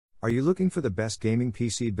Are you looking for the best gaming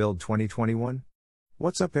PC build 2021?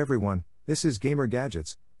 What's up everyone, this is Gamer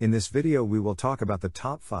Gadgets. In this video we will talk about the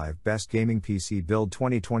top 5 best gaming PC build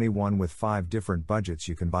 2021 with 5 different budgets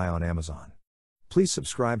you can buy on Amazon. Please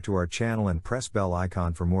subscribe to our channel and press bell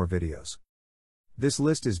icon for more videos. This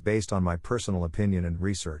list is based on my personal opinion and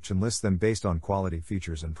research and lists them based on quality,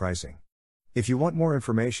 features and pricing. If you want more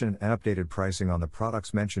information and updated pricing on the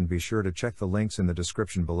products mentioned, be sure to check the links in the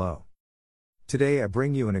description below. Today I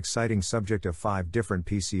bring you an exciting subject of 5 different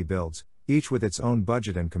PC builds, each with its own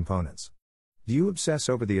budget and components. Do you obsess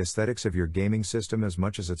over the aesthetics of your gaming system as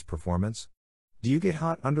much as its performance? Do you get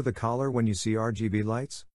hot under the collar when you see RGB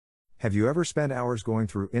lights? Have you ever spent hours going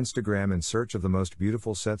through Instagram in search of the most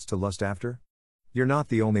beautiful sets to lust after? You're not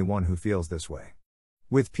the only one who feels this way.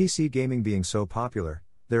 With PC gaming being so popular,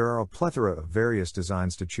 there are a plethora of various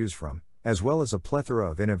designs to choose from, as well as a plethora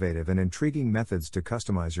of innovative and intriguing methods to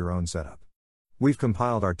customize your own setup. We've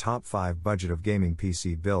compiled our top 5 budget of gaming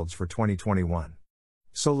PC builds for 2021.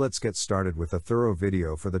 So let's get started with a thorough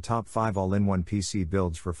video for the top 5 all-in-one PC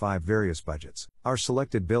builds for 5 various budgets. Our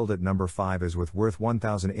selected build at number 5 is with worth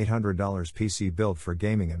 $1,800 PC build for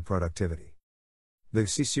gaming and productivity. The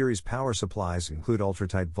C-Series power supplies include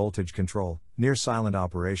ultra-tight voltage control, near-silent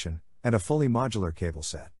operation, and a fully modular cable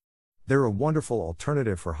set. They're a wonderful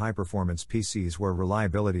alternative for high-performance PCs where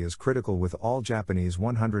reliability is critical with all Japanese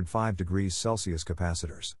 105 degrees Celsius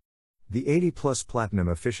capacitors. The 80+ platinum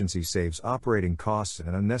efficiency saves operating costs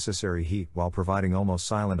and unnecessary heat while providing almost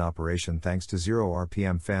silent operation thanks to 0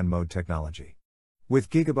 RPM fan mode technology. With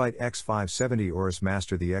Gigabyte X570 Aorus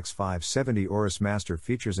Master, the X570 Aorus Master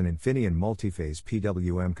features an Infineon multi-phase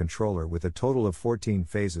PWM controller with a total of 14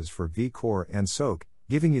 phases for V-Core and SoC,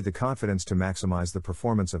 giving you the confidence to maximize the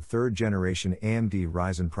performance of third-generation AMD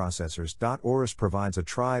Ryzen processors. Aorus provides a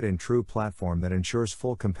tried-and-true platform that ensures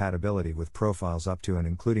full compatibility with profiles up to and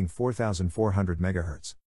including 4400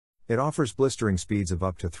 MHz. It offers blistering speeds of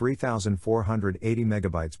up to 3480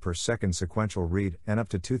 MB per second sequential read and up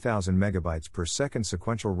to 2000 MB per second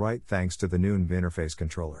sequential write thanks to the new interface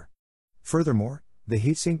controller. Furthermore, the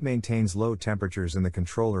heatsink maintains low temperatures in the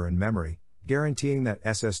controller and memory, guaranteeing that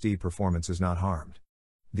SSD performance is not harmed.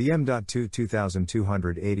 The M.2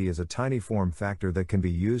 2280 is a tiny form factor that can be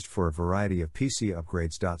used for a variety of PC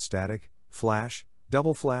upgrades. Static, flash,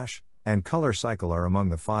 double flash, and color cycle are among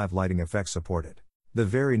the 5 lighting effects supported. The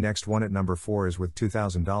very next one at number 4 is with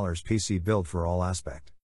 $2,000 PC build for all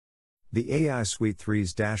aspect. The AI Suite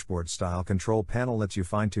 3's dashboard style control panel lets you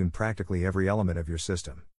fine-tune practically every element of your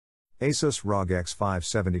system. Asus ROG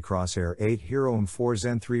X570 Crosshair 8 Hero M4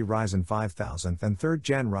 Zen 3 Ryzen 5000 and 3rd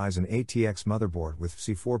Gen Ryzen ATX motherboard with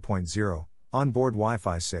C 4.0, onboard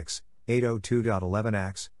Wi-Fi 6,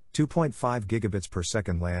 802.11ax, 2.5 gigabits per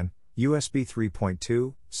second LAN, USB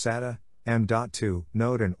 3.2, SATA, M.2,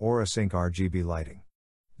 Node and Aura Sync RGB lighting.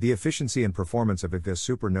 The efficiency and performance of IVA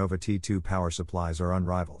Supernova T2 power supplies are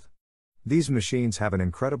unrivaled. These machines have an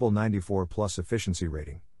incredible 94+ efficiency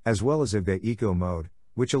rating, as well as IVA Eco mode,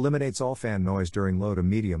 which eliminates all fan noise during low to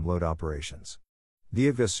medium load operations. The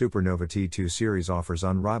IVA Supernova T2 series offers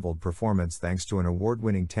unrivaled performance thanks to an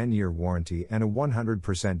award-winning 10-year warranty and a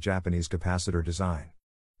 100% Japanese capacitor design.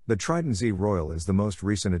 The Trident Z Royal is the most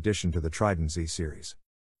recent addition to the Trident Z series.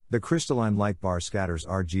 The crystalline light bar scatters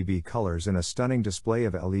RGB colors in a stunning display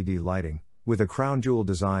of LED lighting, with a crown jewel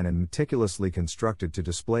design and meticulously constructed to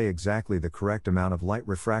display exactly the correct amount of light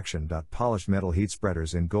refraction. Polished metal heat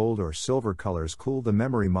spreaders in gold or silver colors cool the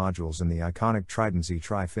memory modules in the iconic Trident Z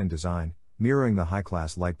Tri-Fin design, mirroring the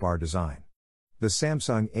high-class light bar design. The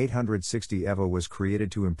Samsung 860 EVO was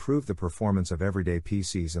created to improve the performance of everyday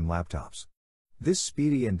PCs and laptops. This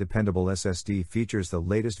speedy and dependable SSD features the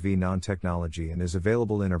latest V-Non technology and is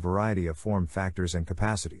available in a variety of form factors and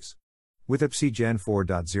capacities. With IPC Gen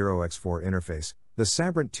 4.0x4 interface, the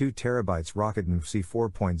Sabrent 2TB Rocketn C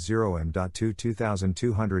 4.0 M.2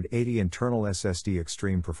 2280 internal SSD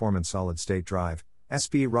Extreme Performance Solid-State Drive,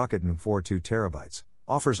 SP Rocketn 4 2TB,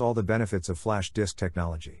 offers all the benefits of flash disk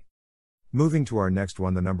technology. Moving to our next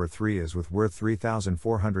one, the number 3 is with worth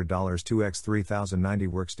 $3,400 2x3090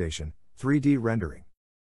 Workstation, 3D rendering.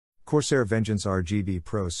 Corsair Vengeance RGB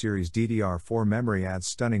Pro Series DDR4 memory adds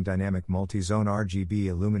stunning dynamic multi-zone RGB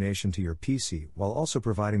illumination to your PC while also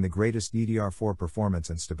providing the greatest DDR4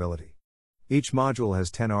 performance and stability. Each module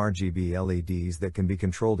has 10 RGB LEDs that can be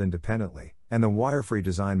controlled independently, and the wire-free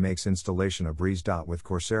design makes installation a breeze. With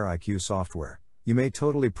Corsair IQ software, you may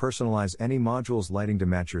totally personalize any module's lighting to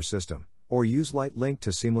match your system, or use Light Link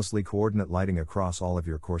to seamlessly coordinate lighting across all of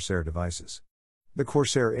your Corsair devices. The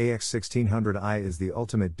Corsair AX1600i is the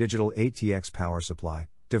ultimate digital ATX power supply,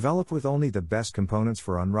 Developed with only the best components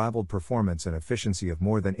for unrivaled performance and efficiency of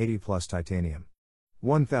more than 80 plus titanium.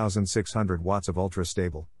 1600 watts of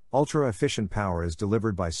ultra-stable, ultra-efficient power is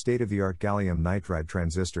delivered by state-of-the-art gallium nitride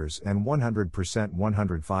transistors and 100%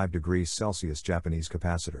 105 degrees Celsius Japanese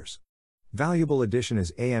capacitors. Valuable addition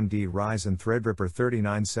is AMD Ryzen Threadripper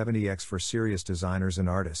 3970X for serious designers and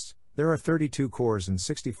artists. There are 32 cores and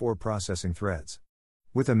 64 processing threads.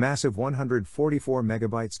 With a massive 144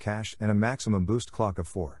 MB cache and a maximum boost clock of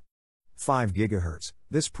 4.5 GHz,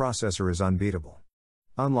 this processor is unbeatable.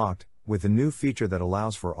 Unlocked, with a new feature that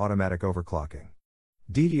allows for automatic overclocking.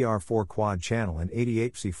 DDR4 quad channel and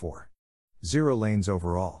 88C4. 0 lanes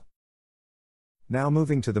overall. Now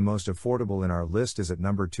moving to the most affordable in our list is at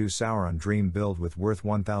number 2 Sauron Dream Build with worth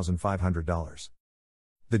 $1,500.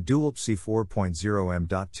 The dual PCIe 4.0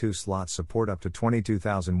 M.2 slots support up to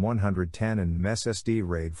 22,110 and SSD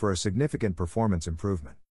RAID for a significant performance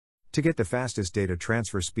improvement. To get the fastest data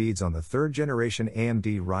transfer speeds on the 3rd generation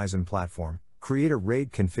AMD Ryzen platform, create a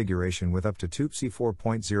RAID configuration with up to 2 PCIe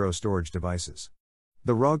 4.0 storage devices.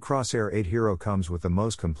 The ROG Crosshair 8 Hero comes with the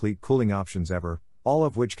most complete cooling options ever, all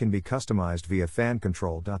of which can be customized via fan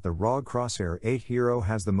control. The ROG Crosshair 8 Hero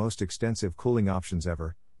has the most extensive cooling options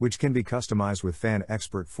ever, which can be customized with Fan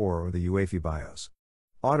Expert 4 or the UEFI BIOS.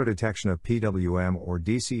 Auto detection of PWM or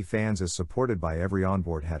DC fans is supported by every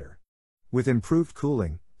onboard header. With improved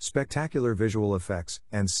cooling, spectacular visual effects,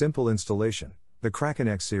 and simple installation, the Kraken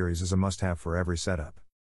X series is a must-have for every setup.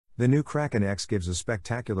 The new Kraken X gives a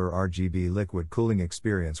spectacular RGB liquid cooling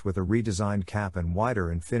experience with a redesigned cap and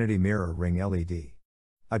wider infinity mirror ring LED.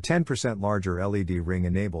 A 10% larger LED ring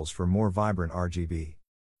enables for more vibrant RGB.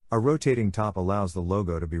 A rotating top allows the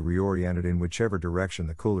logo to be reoriented in whichever direction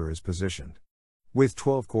the cooler is positioned. With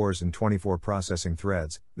 12 cores and 24 processing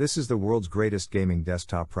threads, this is the world's greatest gaming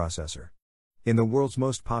desktop processor. In the world's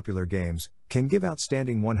most popular games, can give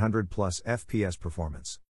outstanding 100 plus FPS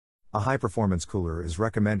performance. A high-performance cooler is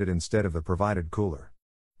recommended instead of the provided cooler.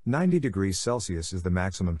 90 degrees Celsius is the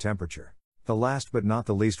maximum temperature. The last but not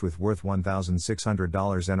the least with worth $1,600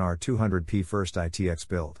 NR200P First ITX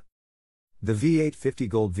build. The V850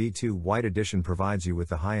 Gold V2 White Edition provides you with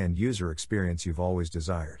the high-end user experience you've always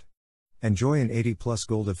desired. Enjoy an 80 plus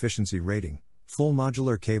gold efficiency rating, full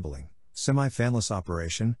modular cabling, semi-fanless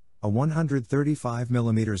operation, a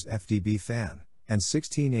 135mm FDB fan, and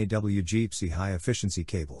 16 AWG high-efficiency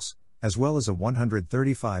cables, as well as a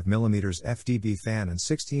 135mm FDB fan and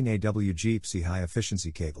 16 AWG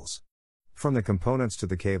high-efficiency cables. From the components to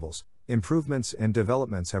the cables, improvements and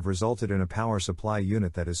developments have resulted in a power supply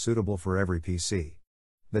unit that is suitable for every PC.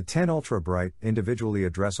 The 10 ultra-bright, individually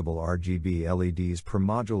addressable RGB LEDs per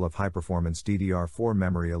module of high-performance DDR4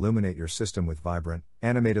 memory illuminate your system with vibrant,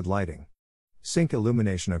 animated lighting. Sync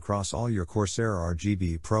illumination across all your Corsair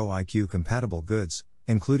RGB Pro iQ compatible goods,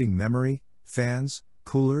 including memory, fans,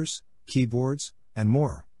 coolers, keyboards, and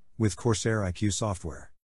more, with Corsair iQ software.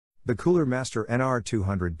 The Cooler Master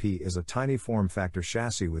NR200P is a tiny form factor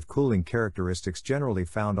chassis with cooling characteristics generally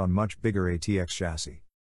found on much bigger ATX chassis.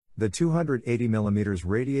 The 280mm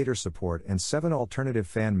radiator support and 7 alternative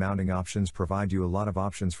fan mounting options provide you a lot of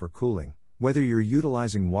options for cooling, whether you're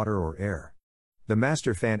utilizing water or air. The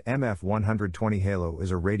Master Fan MF120 Halo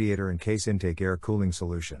is a radiator and case intake air cooling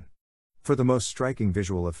solution. For the most striking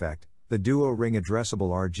visual effect, the Duo Ring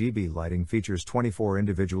addressable RGB lighting features 24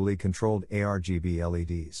 individually controlled ARGB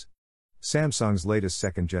LEDs. Samsung's latest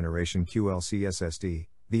second-generation QLC SSD,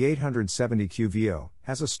 the 870 QVO,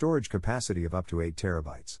 has a storage capacity of up to 8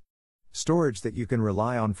 TB. Storage that you can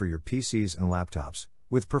rely on for your PCs and laptops,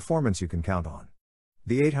 with performance you can count on.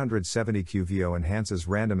 The 870 QVO enhances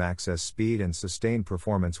random access speed and sustained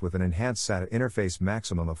performance with an enhanced SATA interface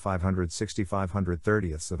maximum of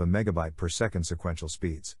 560/530ths of a megabyte per second sequential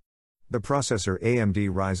speeds. The processor AMD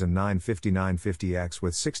Ryzen 9 5950X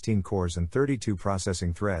with 16 cores and 32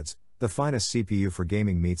 processing threads, the finest CPU for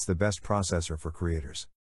gaming meets the best processor for creators.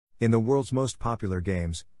 In the world's most popular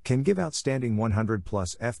games, can give outstanding 100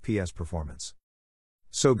 plus FPS performance.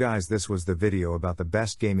 So guys, this was the video about the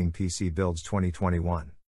best gaming PC builds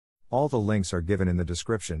 2021. All the links are given in the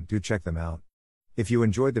description, do check them out. If you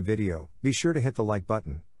enjoyed the video, be sure to hit the like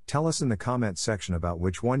button, tell us in the comment section about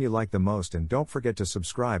which one you like the most, and don't forget to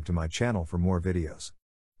subscribe to my channel for more videos.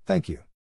 Thank you.